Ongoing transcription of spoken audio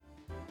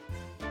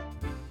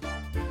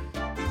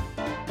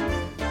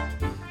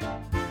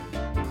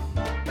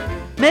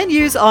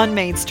Menus on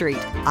Main Street.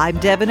 I'm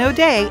Devin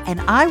O'Day,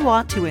 and I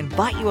want to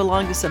invite you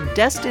along to some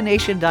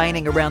destination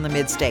dining around the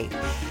Mid-State.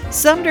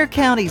 Sumner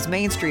County's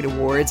Main Street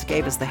Awards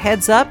gave us the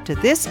heads up to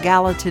this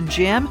Gallatin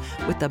gym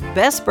with the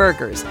best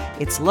burgers.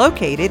 It's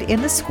located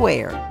in the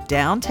square,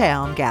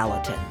 downtown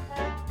Gallatin.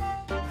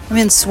 I'm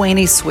in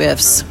Swaney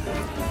Swift's.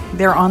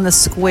 They're on the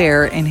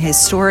square in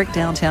historic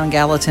downtown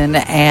Gallatin,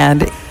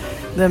 and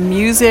the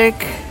music,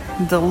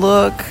 the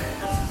look,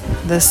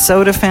 the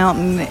soda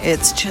fountain,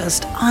 it's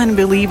just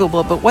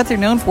unbelievable. But what they're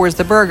known for is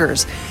the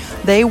burgers.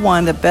 They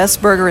won the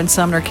best burger in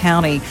Sumner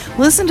County.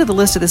 Listen to the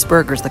list of these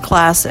burgers. The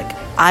classic,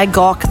 I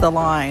Gawk the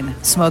Line,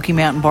 Smoky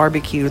Mountain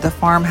Barbecue, the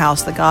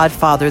Farmhouse, the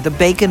Godfather, the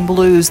Bacon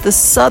Blues, the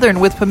Southern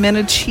with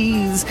pimento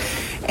cheese,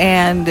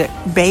 and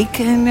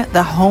bacon,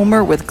 the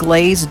Homer with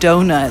glazed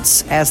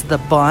donuts as the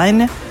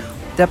bun,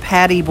 the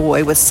Patty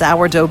Boy with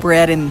sourdough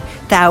bread and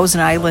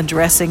Thousand Island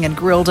dressing and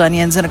grilled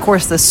onions, and of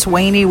course the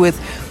Swaney with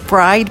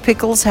fried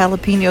pickles,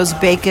 jalapenos,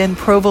 bacon,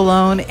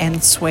 provolone, and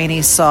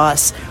Swaney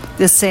sauce.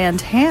 The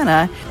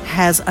Santana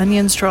has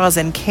onion straws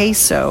and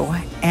queso,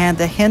 and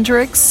the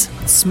Hendrix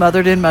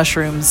smothered in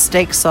mushrooms,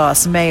 steak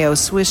sauce, mayo,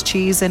 Swiss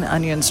cheese, and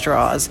onion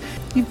straws.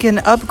 You can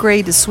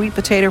upgrade to sweet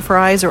potato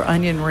fries or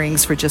onion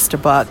rings for just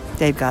 $1.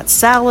 They've got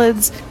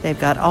salads, they've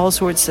got all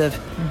sorts of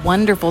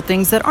wonderful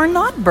things that are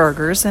not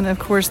burgers, and of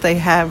course they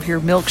have your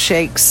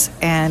milkshakes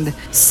and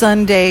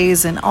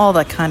sundaes and all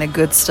that kind of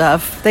good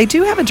stuff. They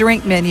do have a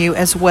drink menu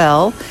as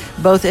well,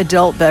 both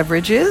adult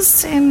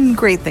beverages and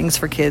great things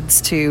for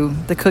kids too.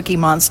 The Cookie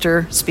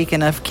Monster,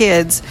 speaking of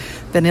kids,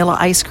 vanilla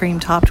ice cream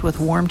topped with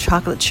warm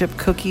chocolate chip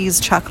cookies,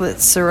 chocolate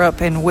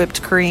syrup, and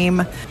whipped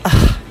cream.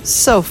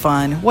 So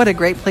fun. What a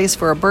great place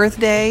for a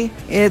birthday.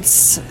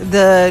 It's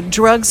the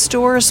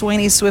drugstore,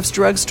 Swaney Swift's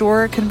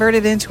drugstore,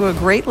 converted into a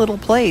great little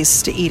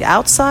place to eat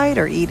outside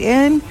or eat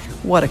in.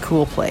 What a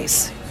cool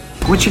place.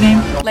 What's your name?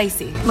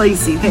 Lacey.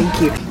 Lacey,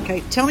 thank you.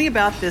 Okay, tell me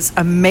about this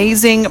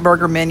amazing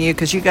burger menu,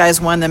 because you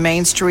guys won the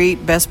Main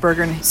Street Best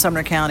Burger in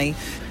Sumner County.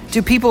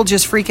 Do people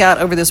just freak out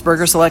over this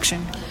burger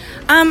selection?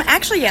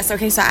 Actually, yes.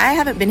 Okay, so I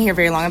haven't been here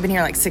very long. I've been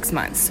here like 6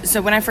 months. So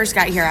when I first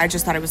got here, I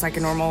just thought it was like a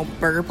normal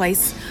burger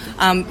place.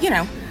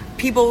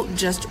 People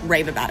just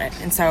rave about it.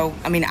 And so,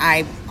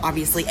 I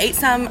obviously ate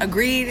some,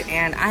 agreed,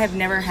 and I have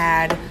never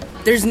had...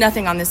 There's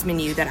nothing on this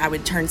menu that I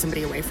would turn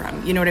somebody away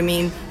from. You know what I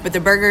mean? But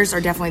the burgers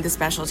are definitely the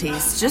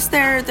specialties. Just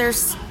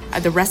there's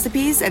the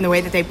recipes and the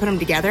way that they put them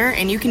together.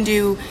 And you can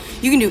do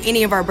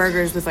any of our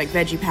burgers with like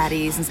veggie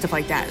patties and stuff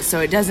like that. So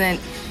it doesn't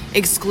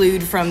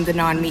exclude from the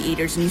non-meat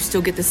eaters, and you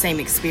still get the same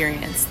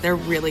experience. They're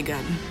really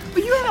good.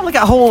 Well, you had like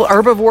a whole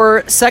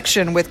herbivore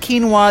section with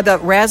quinoa, the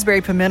raspberry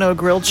pimento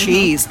grilled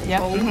cheese.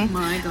 Yep. Oh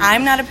my God.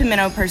 I'm not a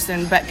pimento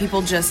person, but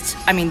people just,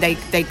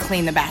 they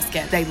clean the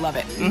basket. They love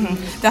it.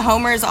 The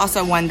Homer is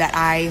also one that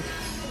I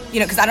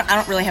because I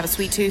don't really have a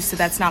sweet tooth, so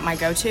that's not my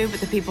go-to, but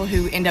the people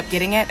who end up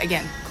getting it,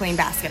 again, clean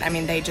basket.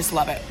 They just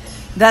love it.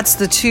 That's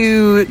the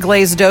 2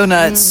 glazed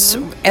donuts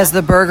as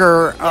the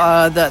burger,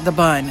 the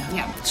bun.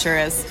 Yeah, sure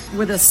is.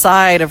 With a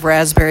side of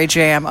raspberry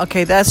jam.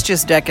 Okay, that's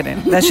just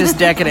decadent. That's just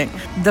decadent.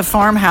 The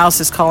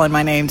Farmhouse is calling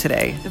my name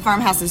today. The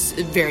Farmhouse is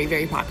very,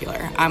 very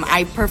popular.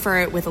 I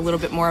prefer it with a little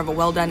bit more of a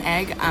well-done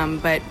egg,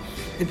 but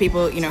the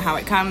people, how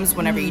it comes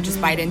whenever you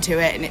just bite into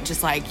it, and it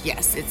just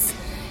yes, it's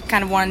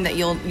kind of one that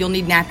you'll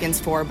need napkins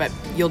for, but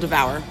you'll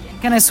devour.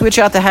 Can I switch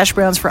out the hash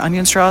browns for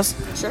onion straws?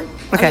 Sure.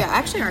 Okay. Oh, yeah,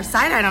 actually, our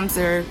side items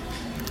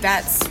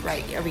that's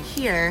right over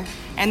here.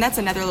 And that's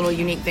another little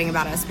unique thing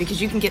about us,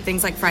 because you can get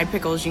things like fried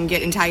pickles, you can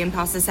get Italian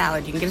pasta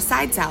salad, you can get a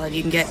side salad,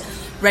 you can get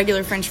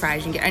regular French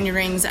fries, you can get onion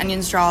rings,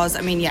 onion straws.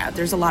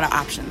 There's a lot of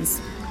options.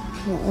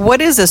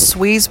 What is a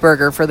Sweeze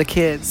burger for the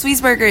kids?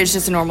 Sweeze burger is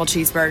just a normal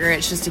cheeseburger.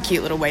 It's just a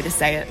cute little way to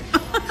say it.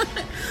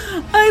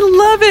 I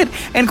love it.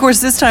 And of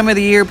course, this time of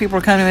the year, people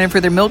are coming in for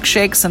their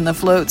milkshakes and the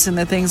floats and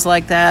the things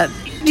like that.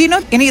 Do you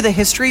know any of the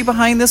history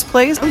behind this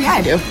place? Oh, yeah,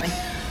 I do.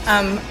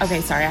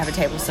 Okay, sorry, I have a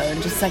table, so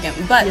in just a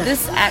second. But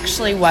This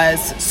actually was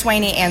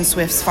Swaney and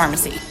Swift's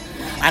pharmacy.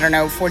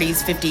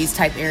 40s, 50s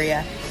type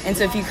area. And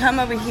so if you come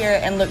over here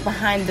and look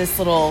behind this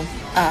little,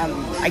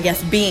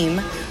 beam,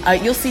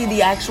 you'll see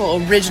the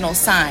actual original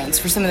signs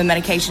for some of the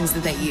medications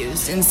that they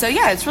used. And so,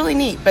 it's really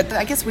neat. But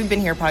I guess we've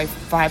been here probably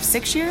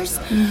 5-6 years.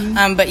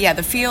 But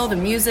the feel, the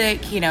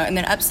music, and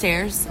then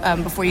upstairs,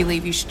 before you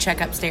leave, you should check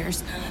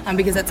upstairs,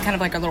 because that's kind of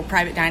like our little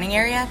private dining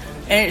area.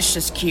 And it's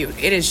just cute.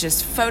 It is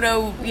just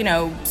photo,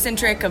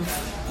 centric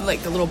of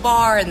like the little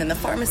bar and then the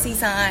pharmacy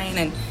sign,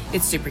 and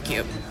it's super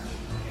cute.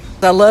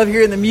 I love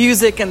hearing the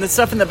music and the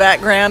stuff in the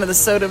background and the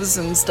sodas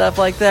and stuff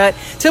like that.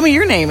 Tell me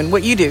your name and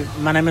what you do.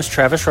 My name is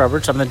Travis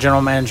Roberts. I'm the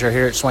general manager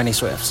here at Swaney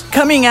Swift's.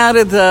 Coming out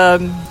of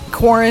the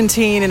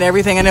quarantine and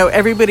everything, I know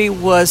everybody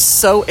was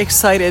so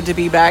excited to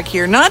be back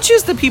here. Not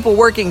just the people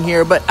working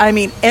here, but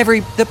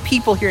the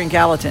people here in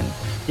Gallatin.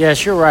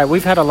 Yes, you're right.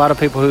 We've had a lot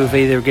of people who've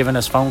either given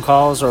us phone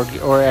calls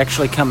or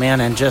actually come in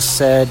and just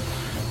said,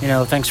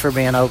 thanks for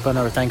being open,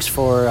 or thanks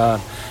for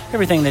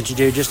everything that you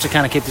do just to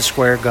kind of keep the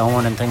square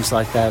going and things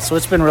like that. So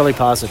it's been really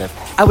positive.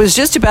 I was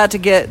just about to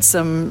get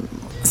some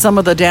some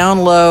of the down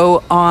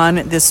low on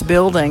this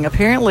building.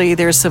 Apparently,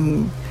 there's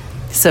some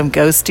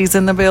ghosties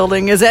in the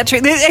building. Is that true?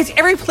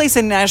 Every place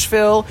in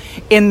Nashville,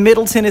 in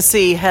Middle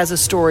Tennessee, has a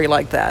story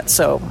like that.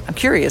 So I'm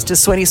curious, does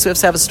Swaney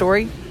Swifts have a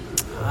story?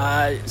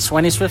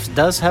 Swaney Swifts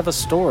does have a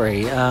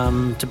story.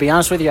 To be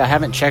honest with you, I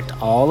haven't checked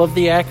all of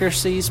the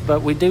accuracies,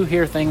 but we do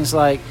hear things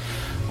like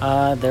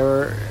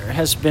there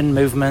has been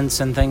movements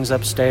and things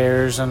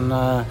upstairs,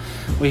 and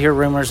we hear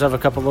rumors of a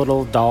couple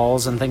little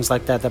dolls and things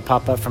like that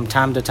pop up from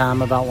time to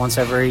time about once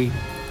every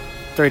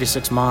 3 to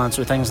 6 months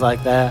or things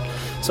like that.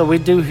 So we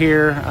do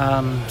hear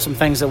some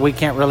things that we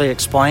can't really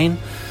explain,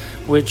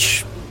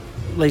 which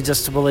leads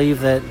us to believe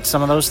that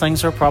some of those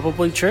things are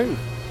probably true.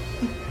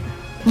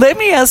 Let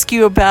me ask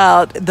you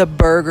about the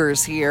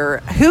burgers here.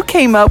 Who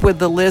came up with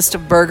the list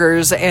of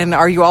burgers, and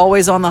are you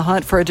always on the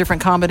hunt for a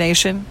different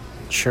combination?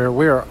 Sure,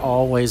 we are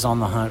always on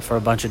the hunt for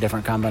a bunch of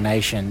different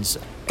combinations.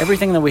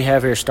 Everything that we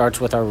have here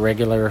starts with our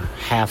regular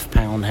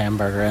half-pound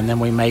hamburger, and then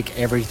we make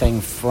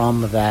everything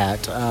from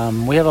that.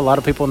 We have a lot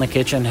of people in the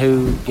kitchen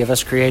who give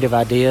us creative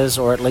ideas,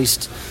 or at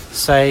least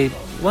say,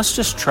 let's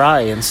just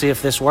try and see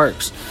if this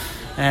works.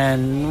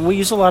 And we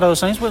use a lot of those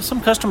things, but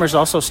some customers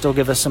also still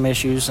give us some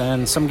issues,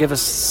 and some give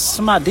us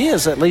some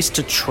ideas at least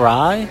to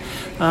try.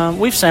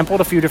 We've sampled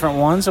a few different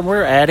ones, and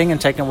we're adding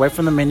and taking away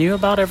from the menu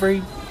about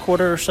every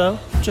quarter or so,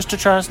 just to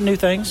try new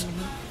things.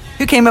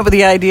 Who came up with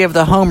the idea of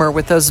the Homer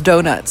with those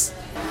donuts?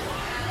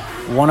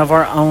 One of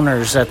our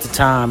owners at the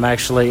time,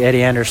 actually,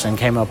 Eddie Anderson,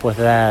 came up with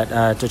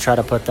that to try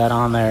to put that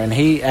on there, and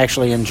he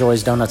actually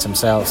enjoys donuts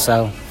himself,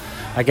 so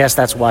I guess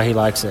that's why he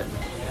likes it.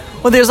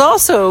 Well, there's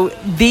also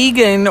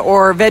vegan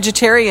or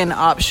vegetarian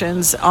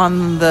options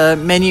on the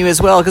menu as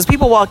well, because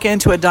people walk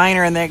into a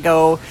diner and they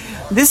go,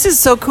 this is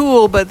so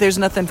cool, but there's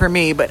nothing for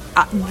me. But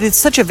it's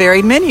such a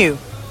varied menu.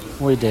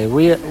 We do.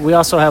 We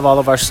also have all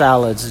of our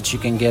salads that you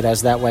can get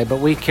as that way,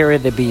 but we carry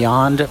the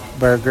Beyond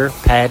Burger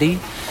patty,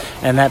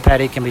 and that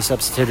patty can be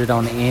substituted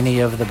on any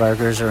of the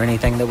burgers or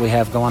anything that we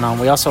have going on.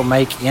 We also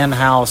make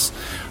in-house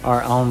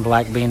our own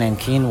black bean and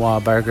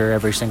quinoa burger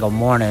every single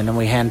morning, and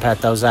we hand pat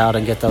those out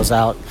and get those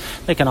out.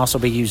 They can also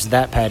be used,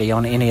 that patty,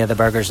 on any of the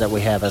burgers that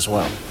we have as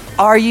well.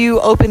 Are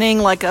you opening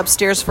like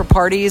upstairs for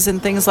parties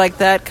and things like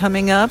that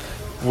coming up?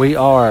 We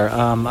are.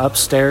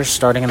 Upstairs,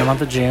 starting in the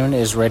month of June,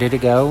 is ready to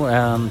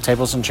go.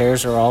 Tables and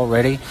chairs are all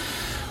ready.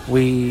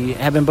 We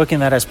have been booking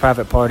that as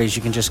private parties.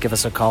 You can just give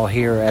us a call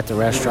here at the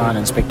restaurant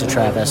and speak to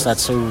Travis.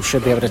 That's who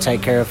should be able to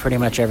take care of pretty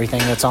much everything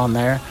that's on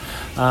there.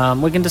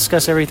 We can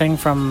discuss everything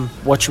from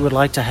what you would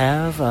like to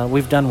have.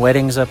 We've done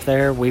weddings up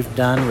there. We've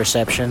done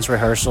receptions,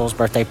 rehearsals,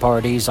 birthday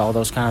parties, all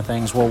those kind of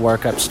things. We'll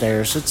work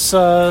upstairs. It's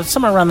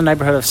somewhere around the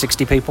neighborhood of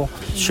 60 people.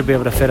 Should be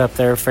able to fit up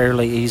there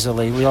fairly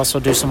easily. We also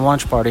do some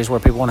lunch parties where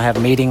people want to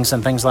have meetings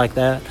and things like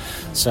that.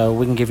 So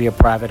we can give you a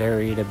private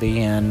area to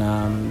be in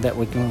that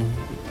we can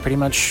pretty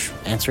much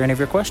answer any of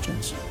your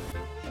questions.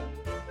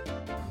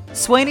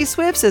 Swaney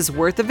Swifts is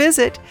worth a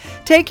visit.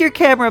 Take your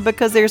camera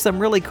because there's some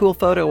really cool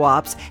photo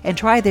ops, and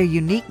try their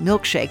unique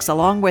milkshakes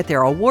along with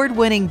their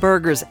award-winning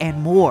burgers and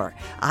more.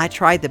 I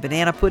tried the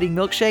banana pudding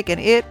milkshake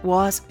and it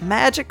was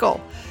magical.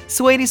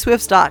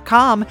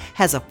 SwaneySwifts.com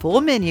has a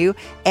full menu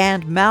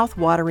and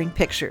mouth-watering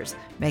pictures.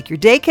 Make your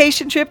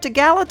daycation trip to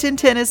Gallatin,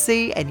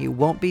 Tennessee, and you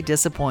won't be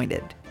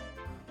disappointed.